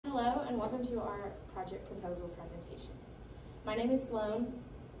and welcome to our project proposal presentation. My name is Sloan.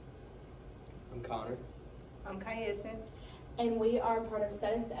 I'm Connor. I'm Kayesen. And we are part of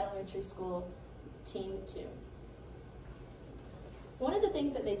Sudduth Elementary School Team 2. One of the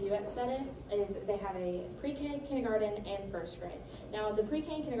things that they do at Sudduth is they have a pre-K, kindergarten, and first grade. Now, the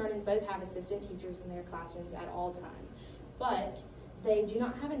pre-K and kindergarten both have assistant teachers in their classrooms at all times, but they do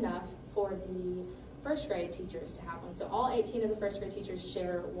not have enough for the first grade teachers to have one. So all 18 of the first grade teachers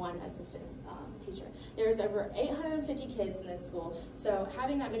share one assistant teacher. There's over 850 kids in this school, so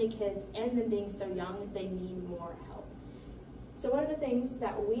having that many kids and them being so young, they need more help. So one of the things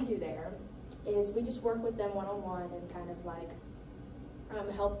that we do there is we just work with them one-on-one and kind of like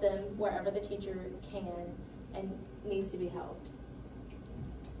help them wherever the teacher can and needs to be helped.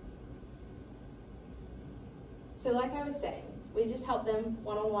 So like I was saying, we just help them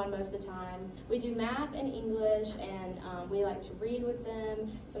one-on-one most of the time. We do math and English, and we like to read with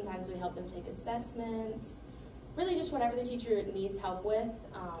them. Sometimes we help them take assessments. Really just whatever the teacher needs help with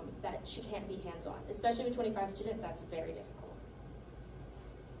that she can't be hands-on. Especially with 25 students, that's very difficult.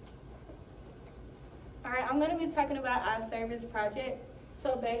 All right, I'm going to be talking about our service project.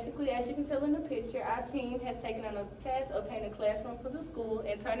 So basically, as you can tell in the picture, our team has taken on a task of painting a classroom for the school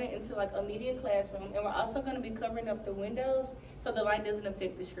and turning it into like a media classroom. And we're also going to be covering up the windows so the light doesn't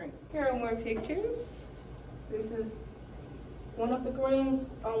affect the screen. Here are more pictures. This is one of the rooms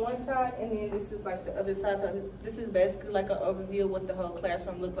on one side, and then this is like the other side. So this is basically like an overview of what the whole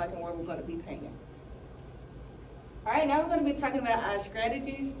classroom looks like and where we're going to be painting. All right, now we're going to be talking about our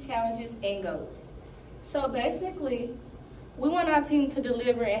strategies, challenges, and goals. So basically, we want our team to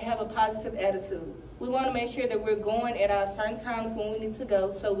deliver and have a positive attitude. We want to make sure that we're going at our certain times when we need to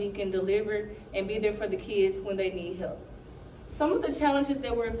go so we can deliver and be there for the kids when they need help. Some of the challenges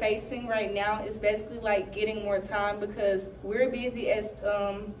that we're facing right now is basically like getting more time because we're busy as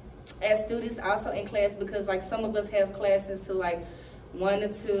students also in class because like some of us have classes to like 1 to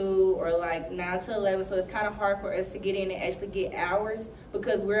 2 or like 9 to 11, so it's kind of hard for us to get in and actually get hours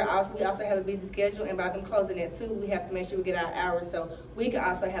because we also have a busy schedule, and by them closing at 2, we have to make sure we get our hours so we can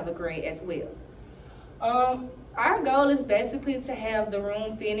also have a grade as well. Our goal is basically to have the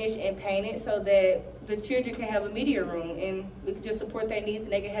room finished and painted so that the children can have a media room and we can just support their needs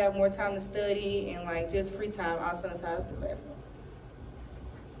and they can have more time to study and like just free time also inside of the classroom.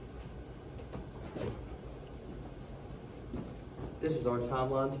 This is our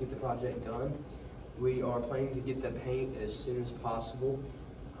timeline to get the project done. We are planning to get the paint as soon as possible.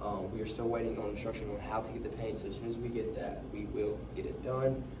 We are still waiting on instruction on how to get the paint, so as soon as we get that, we will get it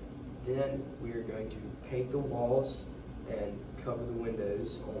done. Then we are going to paint the walls and cover the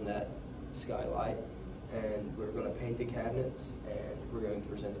windows on that skylight, and we're going to paint the cabinets, and we're going to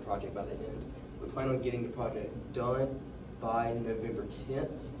present the project by the end. We plan on getting the project done by November 10th,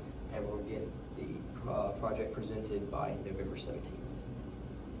 and we'll get the project presented by November 17th.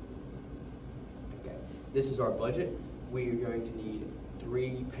 Okay, this is our budget. We are going to need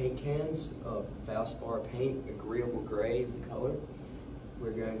 3 paint cans of Valspar paint, agreeable gray is the color.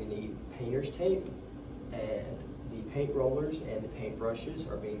 We're going to need painter's tape, and the paint rollers and the paint brushes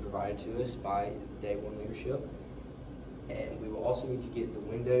are being provided to us by Day 1 leadership. And we will also need to get the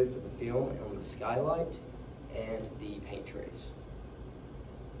window for the film on the skylight and the paint trays.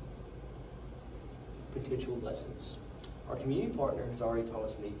 Potential lessons. Our community partner has already taught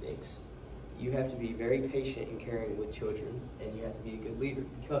us many things. You have to be very patient and caring with children, and you have to be a good leader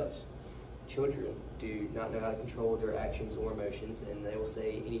because children do not know how to control their actions or emotions, and they will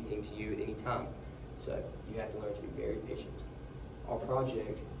say anything to you at any time. So you have to learn to be very patient. Our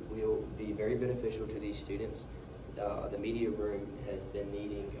project will be very beneficial to these students. The media room has been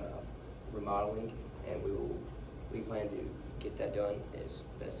needing remodeling, and we plan to get that done as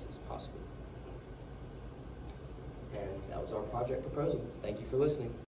best as possible. And that was our project proposal. Thank you for listening.